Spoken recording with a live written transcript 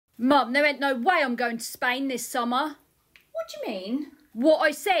Mum, there ain't no way I'm going to Spain this summer. What do you mean? What I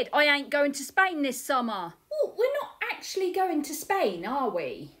said, I ain't going to Spain this summer. Well, we're not actually going to Spain, are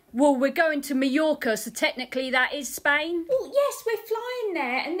we? Well, we're going to Mallorca, so technically that is Spain. Well, yes, we're flying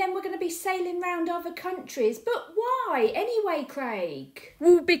there and then we're going to be sailing round other countries. But why anyway, Craig?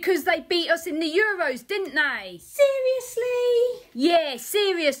 Well, because they beat us in the Euros, didn't they? Seriously? Yeah,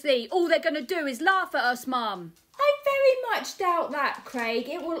 seriously. All they're going to do is laugh at us, Mum. I very much doubt that, Craig.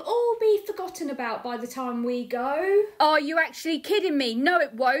 It will all be forgotten about by the time we go. Are you actually kidding me? No,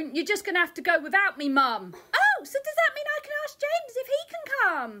 it won't. You're just going to have to go without me, Mum. Oh, so does that mean I can ask James if he can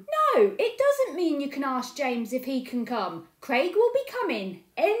come? No, it doesn't mean you can ask James if he can come. Craig will be coming.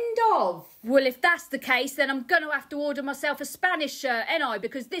 End of. Well, if that's the case, then I'm going to have to order myself a Spanish shirt, ain't I?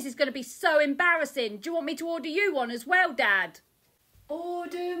 Because this is going to be so embarrassing. Do you want me to order you one as well, Dad?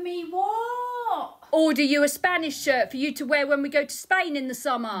 Order me what? Order you a Spanish shirt for you to wear when we go to Spain in the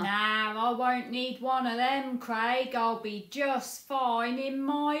summer. Nah, I won't need one of them, Craig. I'll be just fine in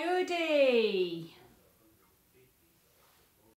my hoodie.